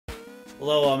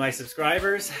Hello all my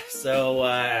subscribers. So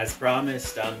as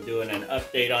promised, I'm doing an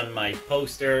update on my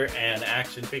poster and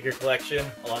action figure collection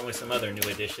along with some other new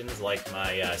additions like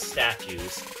my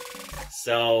statues.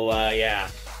 So yeah,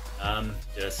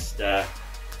 just thought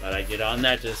I'd get on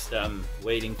that. Just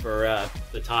waiting for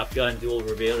the Top Gun dual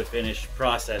reveal to finish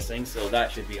processing, so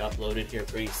that should be uploaded here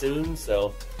pretty soon,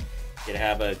 so you can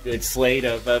have a good slate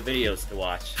of videos to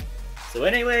watch. So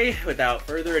anyway, without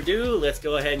further ado, let's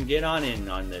go ahead and get on in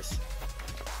on this.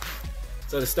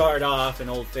 So to start off, an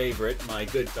old favorite, my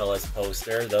Goodfellas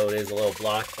poster, though it is a little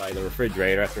blocked by the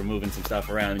refrigerator after moving some stuff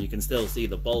around, you can still see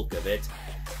the bulk of it.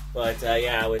 But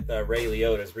yeah, with Ray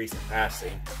Liotta's recent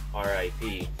passing,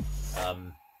 R.I.P.,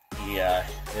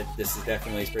 this is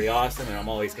definitely pretty awesome, and I'm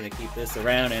always going to keep this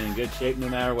around and in good shape no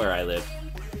matter where I live.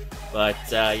 But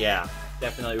yeah,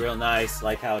 definitely real nice.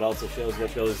 Like how it also shows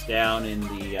what goes down in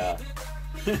the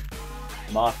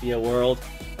Mafia world.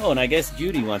 Oh, and I guess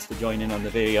Judy wants to join in on the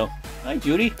video. Hi,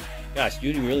 Judy. Gosh,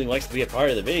 Judy really likes to be a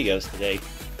part of the videos today.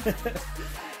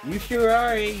 You sure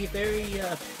are a very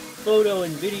photo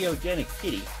and videogenic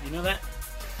kitty. You know that?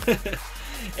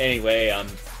 Anyway,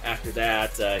 after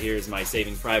that, here's my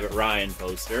Saving Private Ryan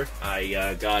poster.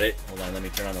 I got it. Hold on, let me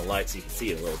turn on the light so you can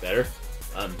see it a little better.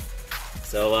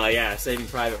 So yeah, Saving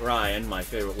Private Ryan, my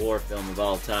favorite war film of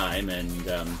all time,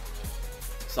 and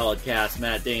solid cast: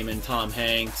 Matt Damon, Tom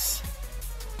Hanks,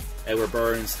 Edward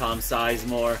Burns, Tom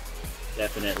Sizemore.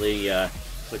 Definitely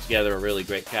put together a really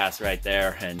great cast right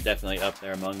there, and definitely up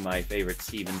there among my favorite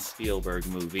Steven Spielberg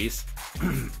movies.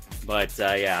 But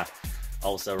yeah,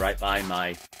 also right by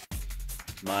my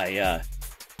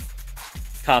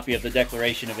copy of the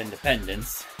Declaration of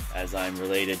Independence, as I'm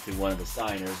related to one of the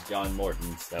signers, John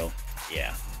Morton. So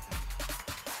yeah.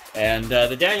 And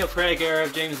the Daniel Craig era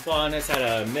of James Bond has had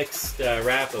a mixed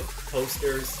wrap of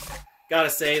posters. Gotta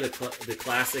say, the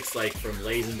classics like from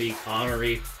Lazenby,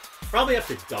 Connery, probably up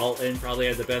to Dalton, probably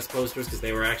had the best posters because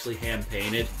they were actually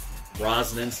hand-painted.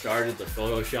 Brosnan started the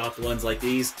photoshopped ones like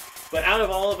these. But out of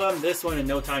all of them, this one and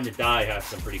No Time to Die have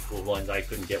some pretty cool ones. I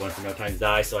couldn't get one for No Time to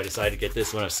Die, so I decided to get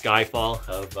this one of Skyfall,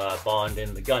 of Bond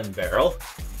in the gun barrel.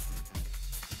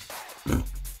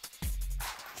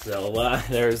 So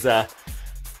there's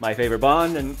my favorite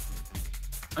Bond, and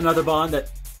another Bond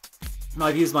that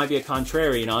my views might be a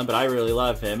contrarian on, but I really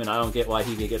love him, and I don't get why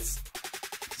he gets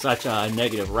such a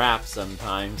negative rap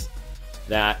sometimes.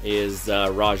 That is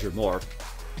Roger Moore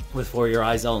with For Your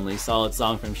Eyes Only. Solid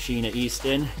song from Sheena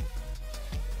Easton.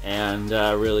 And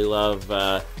really love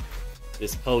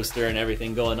this poster and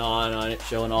everything going on it,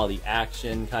 showing all the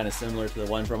action, kind of similar to the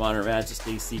one from On Her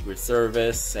Majesty's Secret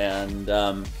Service, and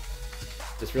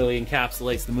just really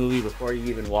encapsulates the movie before you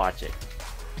even watch it.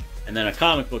 And then a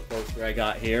comic book poster I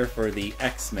got here for the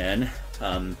X-Men.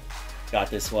 Got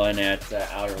this one at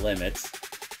Outer Limits.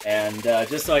 And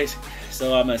just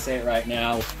so I'm going to say it right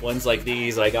now, ones like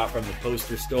these I got from the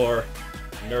poster store,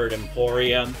 Nerd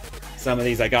Emporium. Some of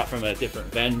these I got from a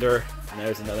different vendor. And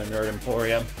there's another Nerd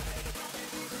Emporium.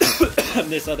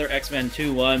 This other X-Men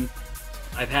 2 one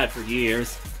I've had for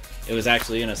years. It was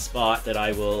actually in a spot that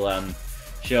I will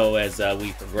show as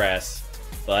we progress.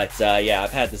 But yeah,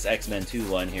 I've had this X-Men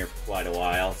 2 one here for quite a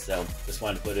while, so just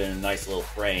wanted to put it in a nice little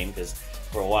frame, because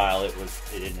for a while it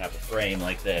didn't have a frame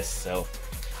like this. So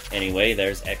anyway,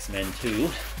 there's X-Men 2.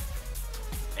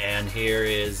 And here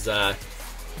is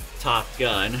Top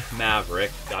Gun,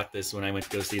 Maverick. Got this when I went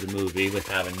to go see the movie, with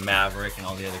having Maverick and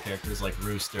all the other characters like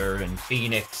Rooster and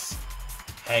Phoenix,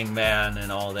 Hangman,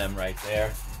 and all them right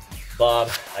there. Bob,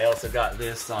 I also got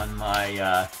this on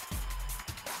my,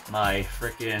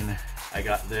 I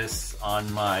got this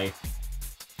on my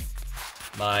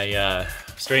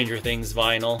Stranger Things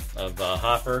vinyl of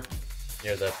Hopper.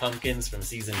 They're the pumpkins from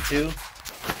season 2.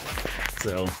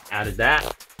 So, added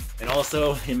that. And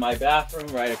also, in my bathroom,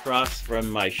 right across from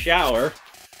my shower,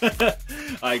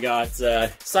 I got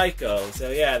Psycho. So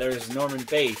yeah, there's Norman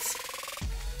Bates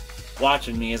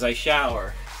watching me as I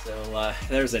shower. So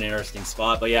there's an interesting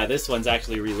spot. But yeah, this one's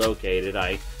actually relocated.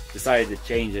 I decided to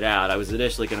change it out. I was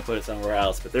initially going to put it somewhere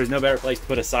else, but there's no better place to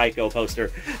put a Psycho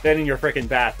poster than in your freaking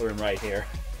bathroom right here.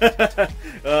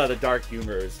 Oh, the dark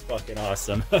humor is fucking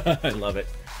awesome. I love it.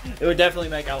 It would definitely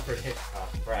make Alfred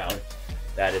Hitchcock proud.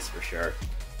 That is for sure.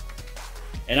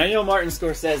 And I know Martin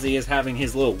Scorsese is having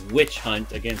his little witch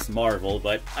hunt against Marvel,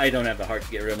 but I don't have the heart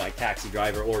to get rid of my Taxi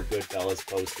Driver or Goodfellas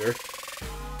poster.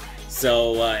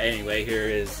 So anyway, here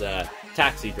is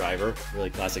Taxi Driver, really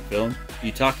classic film.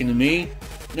 You talking to me?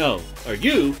 No. Are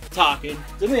you talking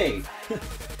to me?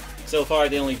 So far,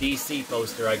 the only DC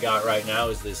poster I got right now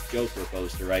is this Joker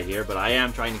poster right here, but I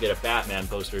am trying to get a Batman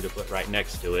poster to put right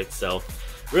next to it, so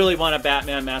Really want a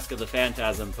Batman Mask of the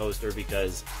Phantasm poster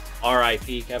because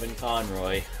R.I.P. Kevin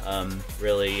Conroy.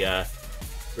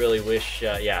 Really wish,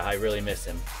 yeah, I really miss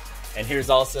him. And here's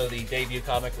also the debut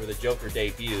comic where the Joker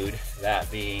debuted, that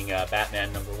being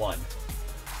Batman #1.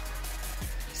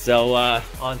 So,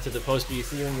 on to the poster you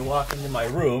see when you walk into my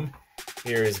room.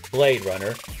 Here is Blade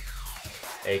Runner,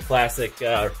 a classic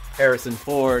Harrison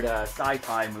Ford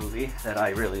sci-fi movie that I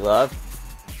really love.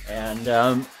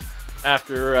 And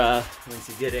after, once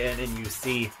you get in and you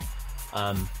see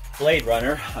Blade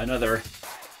Runner, another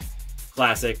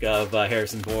classic of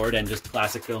Harrison Ford and just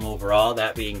classic film overall,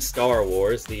 that being Star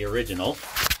Wars, the original.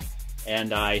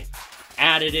 And I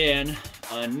added in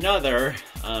another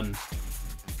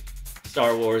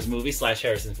Star Wars movie /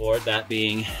 Harrison Ford, that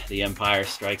being The Empire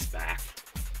Strikes Back.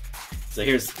 So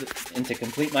here's, and to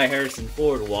complete my Harrison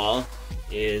Ford wall,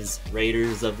 is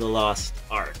Raiders of the Lost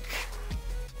Ark.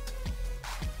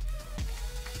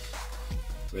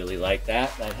 Really like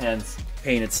that. That hands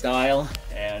painted style,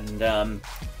 and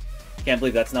can't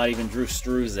believe that's not even Drew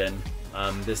Struzan.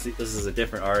 This is a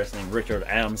different artist named Richard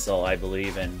Amsel, I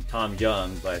believe, and Tom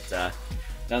Jung, but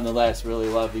nonetheless, really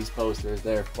love these posters.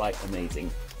 They're quite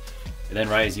amazing. And then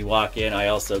right as you walk in, I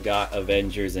also got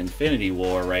Avengers Infinity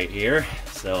War right here.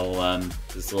 So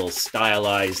this little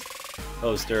stylized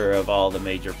poster of all the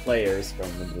major players from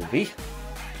the movie.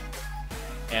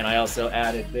 And I also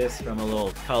added this from a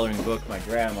little coloring book my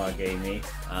grandma gave me.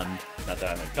 Not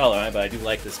that I'm a colorer, but I do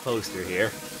like this poster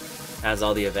here. Has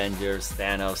all the Avengers,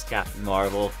 Thanos, Captain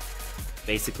Marvel,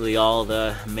 basically all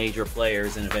the major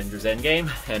players in Avengers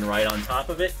Endgame. And right on top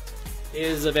of it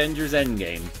is Avengers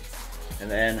Endgame. And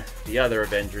then the other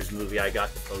Avengers movie I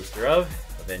got the poster of,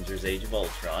 Avengers Age of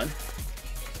Ultron.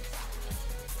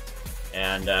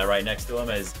 And right next to them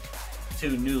is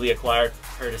two newly acquired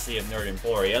courtesy of Nerd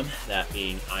Emporium, that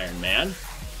being Iron Man.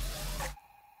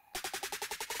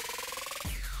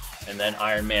 And then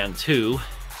Iron Man 2.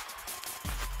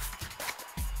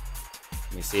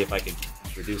 Let me see if I can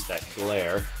reduce that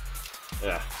glare.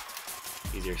 Ugh,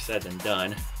 easier said than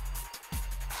done.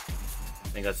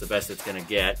 I think that's the best it's gonna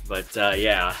get, but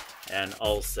yeah. And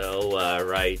also,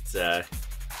 right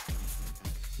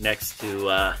next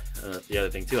to the other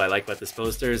thing too I like about this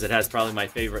poster is it has probably my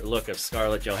favorite look of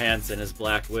Scarlett Johansson as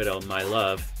Black Widow, my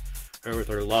love. Her with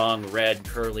her long, red,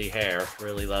 curly hair.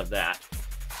 Really love that.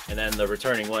 And then the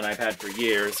returning one I've had for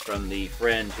years from the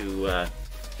friend who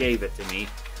gave it to me,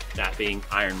 that being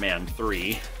Iron Man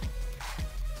 3.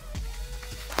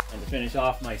 And to finish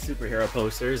off my superhero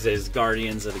posters is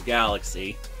Guardians of the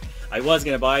Galaxy. I was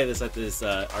going to buy this at this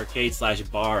arcade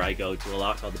 / bar I go to a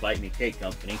lot called the Bite Me Cake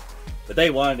Company, but they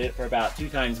wanted it for about 2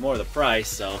 times more the price,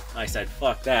 so I said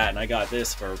fuck that, and I got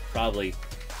this for probably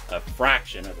a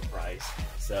fraction of the price.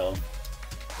 So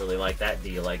really like that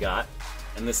deal I got.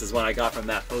 And this is what I got from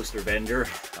that poster vendor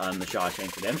on The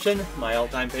Shawshank Redemption, my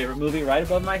all-time favorite movie, right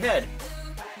above my head.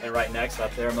 And right next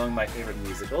up there among my favorite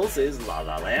musicals is La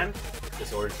La Land.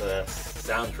 Just ordered the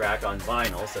soundtrack on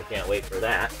vinyl, so can't wait for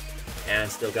that. And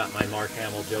still got my Mark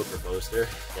Hamill Joker poster.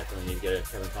 Definitely need to get a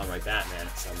Kevin Conroy Batman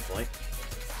at some point.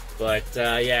 But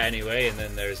yeah, anyway, and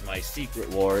then there's my Secret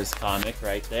Wars comic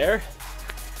right there.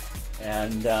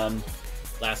 And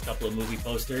last couple of movie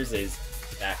posters is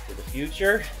Back to the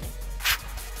Future.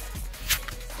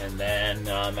 And then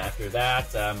after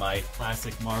that, my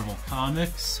classic Marvel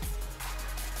Comics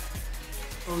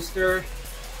poster.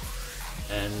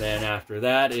 And then after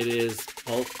that, it is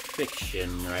Pulp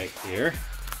Fiction right here.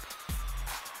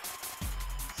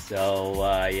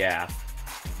 So, yeah,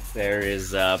 there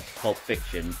is Pulp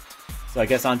Fiction. So I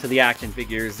guess onto the action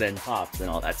figures and pops and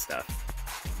all that stuff.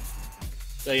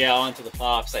 So yeah, onto the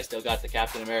pops. I still got the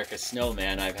Captain America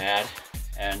Snowman I've had,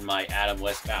 and my Adam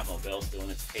West Batmobile still in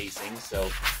its casing, so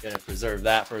gonna preserve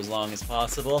that for as long as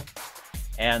possible.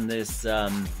 And this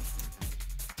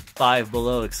Five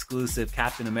Below exclusive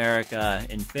Captain America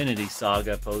Infinity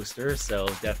Saga poster, so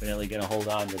definitely gonna hold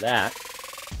on to that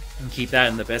and keep that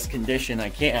in the best condition I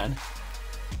can.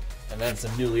 And then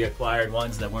some newly acquired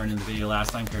ones that weren't in the video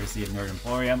last time, courtesy of Nerd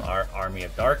Emporium, are Army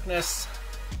of Darkness.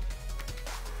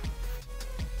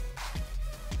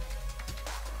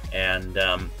 And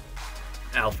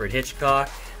Alfred Hitchcock,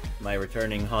 my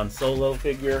returning Han Solo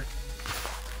figure.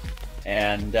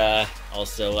 And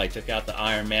also I took out the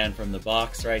Iron Man from the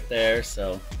box right there,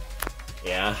 so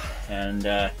yeah. And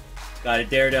got a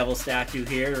Daredevil statue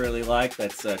here, really like.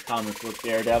 That's a comic book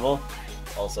Daredevil.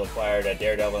 Also acquired a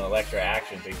Daredevil and Elektra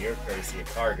action figure, courtesy of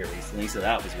Target recently, so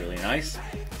that was really nice.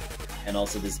 And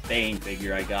also this Bane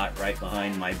figure I got right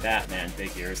behind my Batman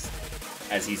figures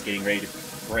as he's getting ready to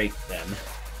break them.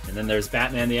 And then there's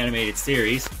Batman the Animated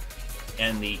Series.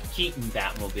 and the Keaton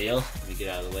Batmobile. Let me get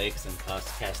out of the way because I'm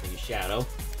casting a shadow.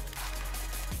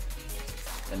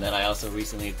 And then I also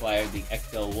recently acquired the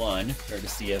Ecto 1,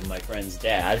 courtesy of my friend's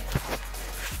dad.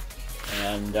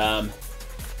 And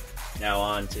now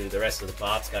on to the rest of the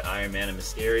pops. Got Iron Man and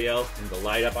Mysterio, and the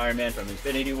light-up Iron Man from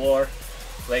Infinity War.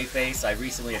 Clayface, I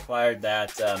recently acquired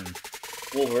that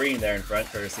Wolverine there in front,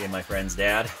 courtesy of my friend's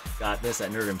dad. Got this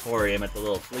at Nerd Emporium at the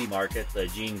little flea market, the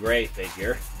Jean Grey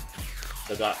figure.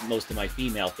 So got most of my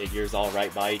female figures all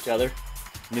right by each other.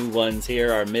 New ones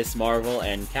here are Miss Marvel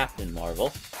and Captain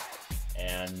Marvel.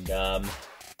 And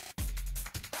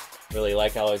really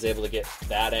like how I was able to get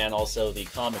that and also the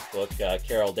comic book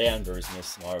Carol Danvers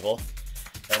Miss Marvel.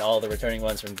 And all the returning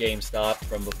ones from GameStop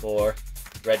from before.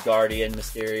 Red Guardian,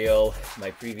 Mysterio,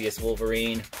 my previous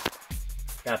Wolverine,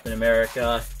 Captain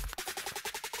America,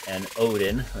 and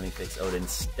Odin. Let me fix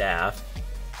Odin's staff.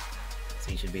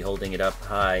 So he should be holding it up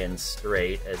high and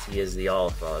straight as he is the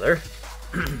All-Father.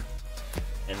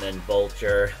 And then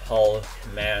Vulture, Hulk,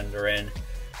 Mandarin,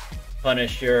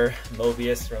 Punisher,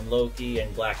 Mobius from Loki,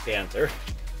 and Black Panther.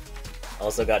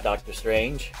 Also got Doctor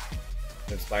Strange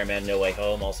from Spider-Man No Way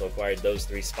Home. Also acquired those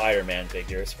 3 Spider-Man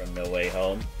figures from No Way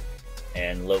Home.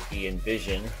 And Loki and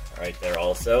Vision right there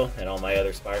also. And all my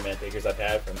other Spider-Man figures I've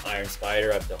had, from Iron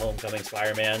Spider up to Homecoming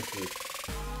Spider-Man to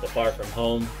the Far From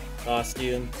Home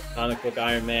costume, comic book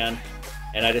Iron Man.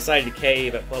 And I decided to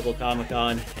cave at Pueblo Comic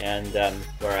Con, and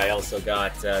where I also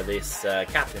got this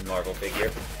Captain Marvel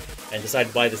figure. And decided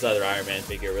to buy this other Iron Man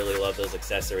figure. Really love those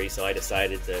accessories, so I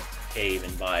decided to cave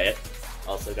and buy it.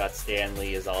 Also got Stan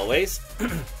Lee as always.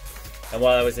 And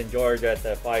while I was in Georgia at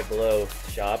the Five Below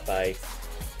shop, I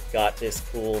got this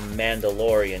cool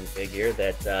Mandalorian figure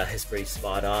that is pretty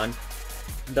spot on.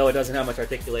 Though it doesn't have much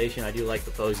articulation, I do like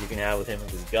the pose you can have with him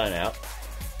with his gun out.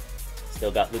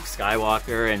 Still got Luke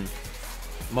Skywalker and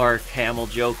Mark Hamill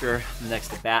Joker. Next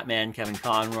to Batman, Kevin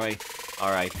Conroy,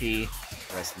 R.I.P.,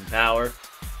 rest in power.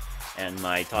 And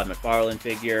my Todd McFarlane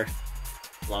figure,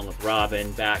 along with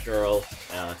Robin, Batgirl,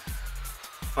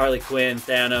 Harley Quinn,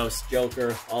 Thanos,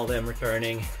 Joker, all them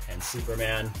returning, and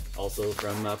Superman, also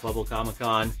from Pueblo Comic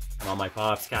Con, and all my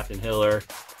pops, Captain Hiller,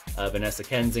 Vanessa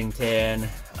Kensington,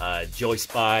 Joyce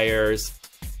Byers,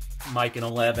 Mike and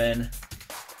Eleven,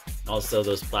 also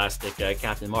those plastic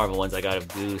Captain Marvel ones I got of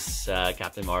Goose,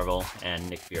 Captain Marvel, and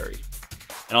Nick Fury.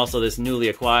 And also this newly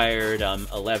acquired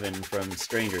 11 from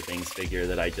Stranger Things figure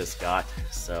that I just got.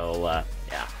 So,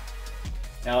 yeah.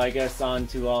 Now I guess on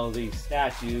to all these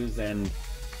statues and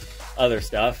other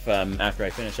stuff after I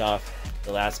finish off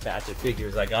the last batch of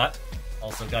figures I got.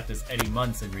 Also got this Eddie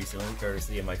Munson recently,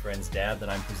 courtesy of my friend's dad, that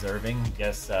I'm preserving. I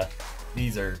guess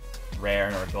these are rare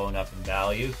and are going up in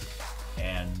value.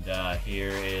 And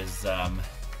here is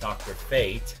Dr.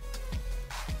 Fate.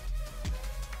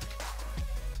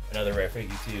 Another rare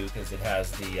figure too, because it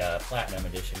has the Platinum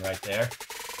Edition right there.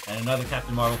 And another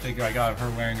Captain Marvel figure I got of her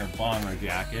wearing her bomber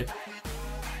jacket,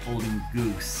 holding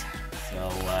Goose.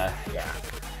 So, yeah,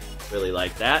 really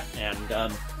like that.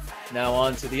 And now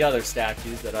on to the other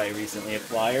statues that I recently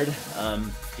acquired.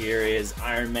 Here is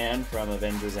Iron Man from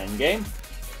Avengers Endgame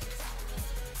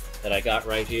that I got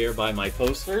right here by my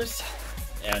posters.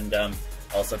 And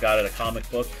also got at a comic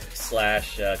book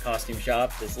slash costume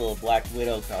shop, this little Black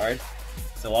Widow card.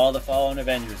 So all the fallen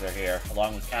Avengers are here,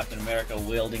 along with Captain America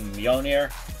wielding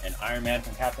Mjolnir, and Iron Man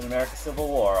from Captain America Civil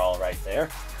War all right there.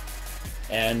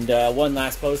 And one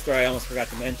last poster I almost forgot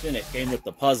to mention, it came with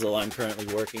the puzzle I'm currently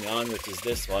working on, which is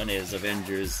this one, is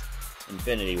Avengers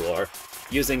Infinity War.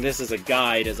 Using this as a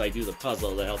guide as I do the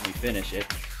puzzle to help me finish it,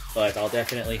 but I'll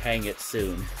definitely hang it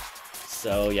soon.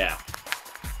 So yeah.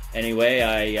 Anyway,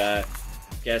 I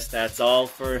guess that's all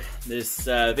for this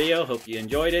video. Hope you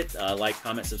enjoyed it. Like,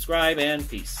 comment, subscribe, and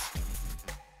peace.